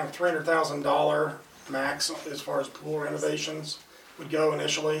maybe around $300,000 max as far as pool renovations would go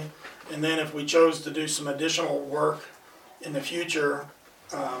initially. And then if we chose to do some additional work in the future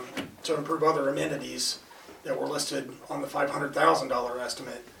to improve other amenities that were listed on the $500,000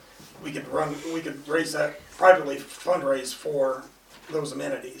 estimate, we could raise that, privately fundraise for those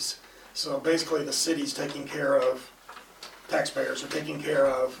amenities. So basically the city's taking care of, taxpayers are taking care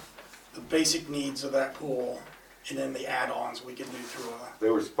of the basic needs of that pool, and then the add-ons we could do through They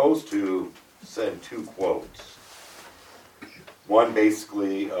were supposed to send 2 quotes. One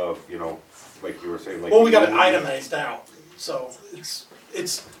basically of, you know, like you were saying, like. well, we got it itemized out, so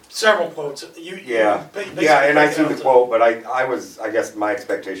it's several quotes. Yeah, yeah, and I see the quote, but I guess my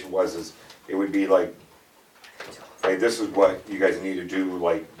expectation is it would be like, hey, this is what you guys need to do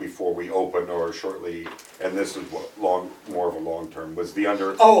like before we open or shortly, and this is what more of a long term was the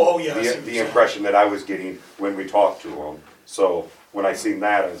under. Oh yeah. The impression that I was getting when we talked to them. So when I seen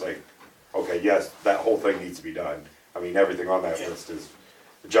that, I was like, okay, yes, that whole thing needs to be done. I mean, everything on that list is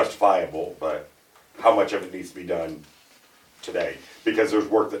justifiable, but how much of it needs to be done today? Because there's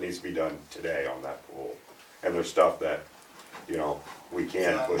work that needs to be done today on that pool, and there's stuff that, you know, we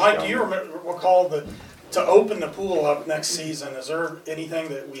can push Mike, down. do you recall to open the pool up next season? Is there anything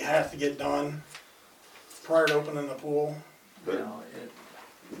that we have to get done prior to opening the pool? No,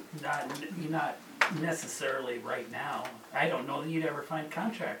 not necessarily right now. I don't know that you'd ever find a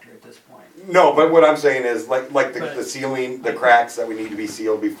contractor at this point. No, but what I'm saying is like the ceiling, the cracks that we need to be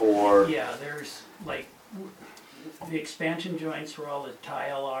sealed before. Yeah, there's like the expansion joints where all the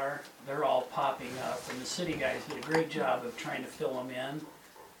tile are, they're all popping up, and the city guys did a great job of trying to fill them in.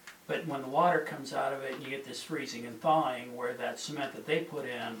 But when the water comes out of it, you get this freezing and thawing where that cement that they put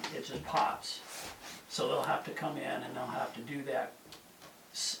in, it just pops. So they'll have to come in and they'll have to do that.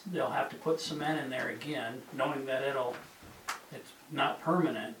 They'll have to put cement in there again, knowing that it's not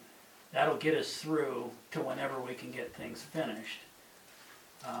permanent. That'll get us through to whenever we can get things finished.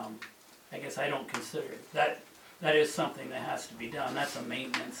 I guess I don't consider it. That is something that has to be done. That's a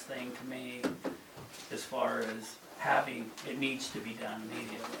maintenance thing to me as far as it needs to be done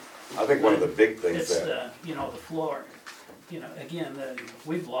immediately. I think one of the big things it's the floor. Again,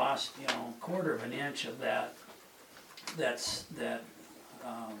 we've lost, a quarter of an inch of that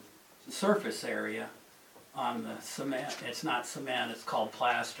surface area on the cement. It's not cement, it's called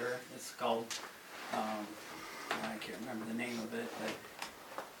plaster. It's called, I can't remember the name of it, but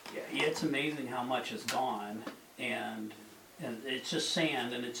yeah, it's amazing how much is gone, and it's just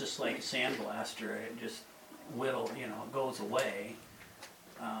sand, and it's just like a sandblaster. It just it goes away.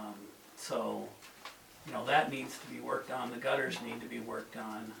 So that needs to be worked on. The gutters need to be worked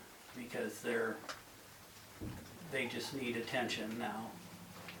on because they just need attention now.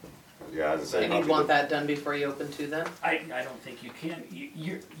 Yeah, as I say, And you'd want that done before you open too then? I don't think you can.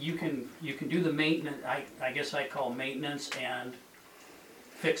 You can do the maintenance. I guess I call maintenance and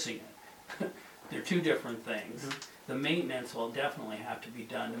fixing it. They're two different things. Mm-hmm. The maintenance will definitely have to be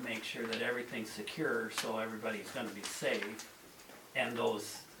done to make sure that everything's secure so everybody's going to be safe. And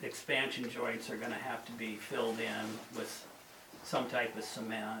those expansion joints are going to have to be filled in with some type of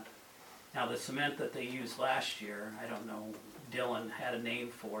cement. Now the cement that they used last year, I don't know, Dylan had a name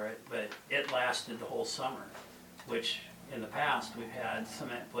for it, but it lasted the whole summer, which in the past we've had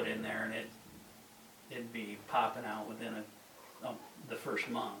cement put in there and it'd be popping out within the first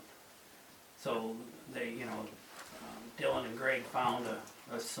month. So they, Dylan and Greg found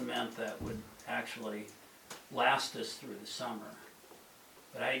a cement that would actually last us through the summer.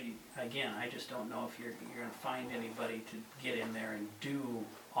 But I just don't know if you're going to find anybody to get in there and do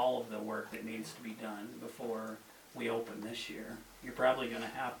all of the work that needs to be done before we open this year. You're probably going to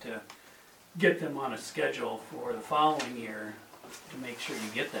have to get them on a schedule for the following year to make sure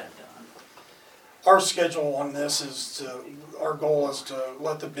you get that done. Our schedule on this our goal is to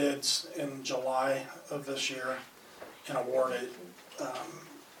let the bids in July of this year and award it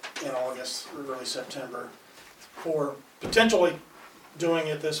in August or early September for potentially doing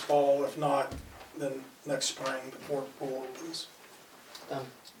it this fall, if not then next spring before the pool opens.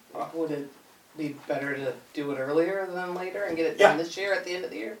 Would it be better to do it earlier than later and get it done this year at the end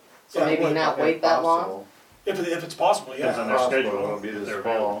of the year? So maybe not wait that long? If it's possible, Depends on yeah. their Possible, schedule. it'll be this They're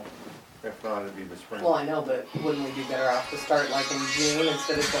fall. If not, it'd be the spring. Well, I know, but wouldn't we be better off to start like in June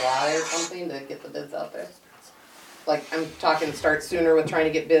instead of July or something to get the bids out there? Like, I'm talking start sooner with trying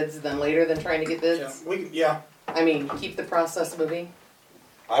to get bids than later than trying to get bids. Yeah, I mean, keep the process moving.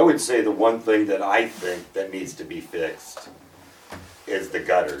 I would say the one thing that I think that needs to be fixed is the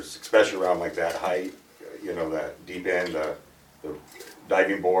gutters, especially around like that height, you know, that deep end, the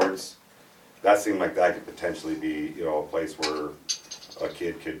diving boards. That seemed like that could potentially be, you know, a place where a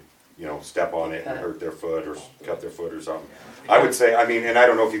kid could, you know, step on it and hurt their foot or cut their foot or something. I would say, I mean, and I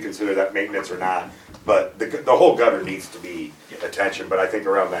don't know if you consider that maintenance or not, but the whole gutter needs to be attention, but I think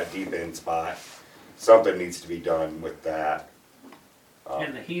around that deep end spot, something needs to be done with that.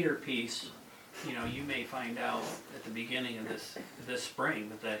 And the heater piece, you know, you may find out at the beginning of this spring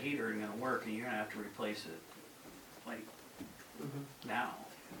that that heater isn't gonna work and you're gonna have to replace it, like, now.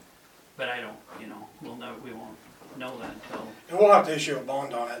 But I don't, you know, we won't know that until. and we'll have to issue a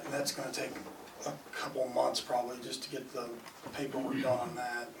bond on it, and that's gonna take a couple months probably just to get the paperwork done on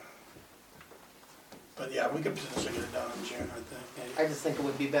that. But yeah, we could potentially get it done in June, I think. I just think it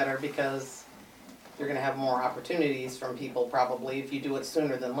would be better because you're gonna have more opportunities from people probably if you do it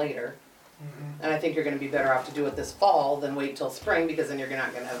sooner than later. And I think you're gonna be better off to do it this fall than wait till spring, because then you're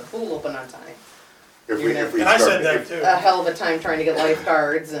not gonna have the pool open on time. If we And I said that too. A hell of a time trying to get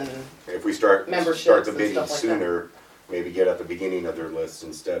lifeguards and, If we start Memberships the and bidding stuff like that. sooner, maybe get at the beginning of their list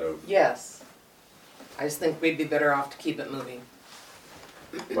instead of, yes. I just think we'd be better off to keep it moving.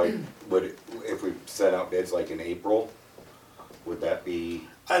 like, if we set out bids like in April, would that be?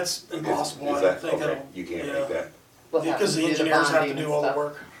 That's impossible, Is I that, don't think okay, that'll. you can't yeah. make that, We'll have Because to the do engineers have to bonding do and all the stuff.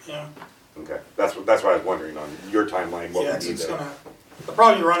 work, yeah. okay, that's what I was wondering on your timeline, what Yeah, would be it's the? gonna, the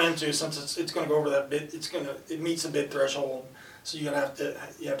problem you run into, since it's gonna go over that bid, it meets the bid threshold, so you have to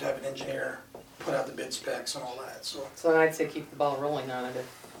have an engineer put out the bid specs and all that, so. So then I'd say keep the ball rolling on it.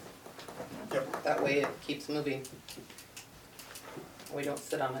 Yep. That way it keeps moving. We don't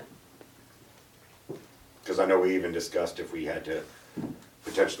sit on it. Cause I know we even discussed if we had to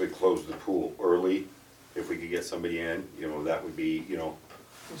potentially close the pool early, if we could get somebody in, you know, that would be, you know,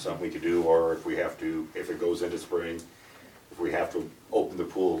 something we could do, or if we have to, if it goes into spring, if we have to open the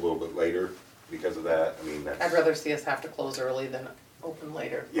pool a little bit later because of that, I mean, that's. I'd rather see us have to close early than open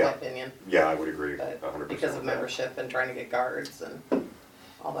later, in my Yeah. opinion. Yeah, I would agree, But 100%. because of with that. membership and trying to get guards and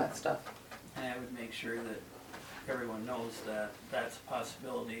all that stuff. And I would make sure that everyone knows that that's a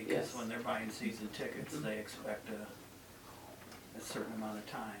possibility, because Yes. when they're buying season tickets, they expect a certain amount of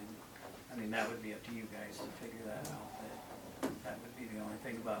time. I mean, that would be up to you guys to figure that out, that would be the only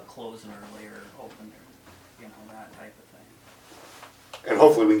thing about closing early or open, or, you know, that type of thing. And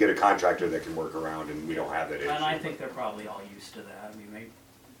hopefully we can get a contractor that can work around and we don't have that issue. And I think they're probably all used to that, I mean,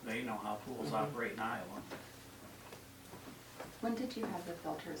 they know how pools operate in Iowa. When did you have the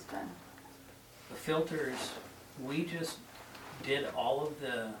filters done? The filters, we just did all of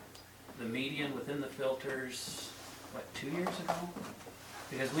the median within the filters, what, 2 years ago?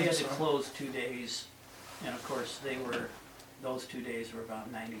 Because we had to close 2 days, and of course, those 2 days were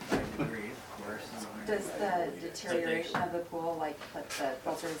about 95 degrees, of course. Does the deterioration of the pool, like, put the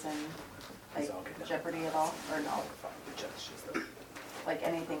filters in, like, jeopardy at all, or no? Like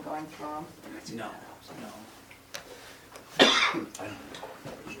anything going through them? No, no.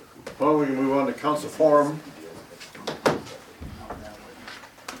 Well, we can move on to council forum.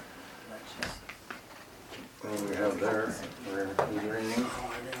 What do we have there? Is there anything?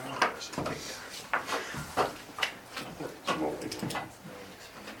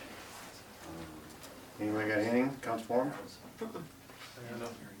 Anybody got anything, council forum?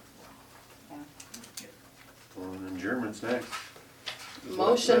 Well, adjournment's next.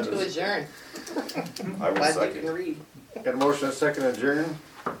 Motion to adjourn. I will Glad you second. can read. Got a motion and a second to adjourn.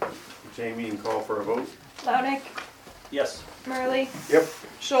 Jamie, you can call for a vote. Loudon, Yes. Marley, Yep.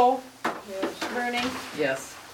 Scholl, Bruning, Yes.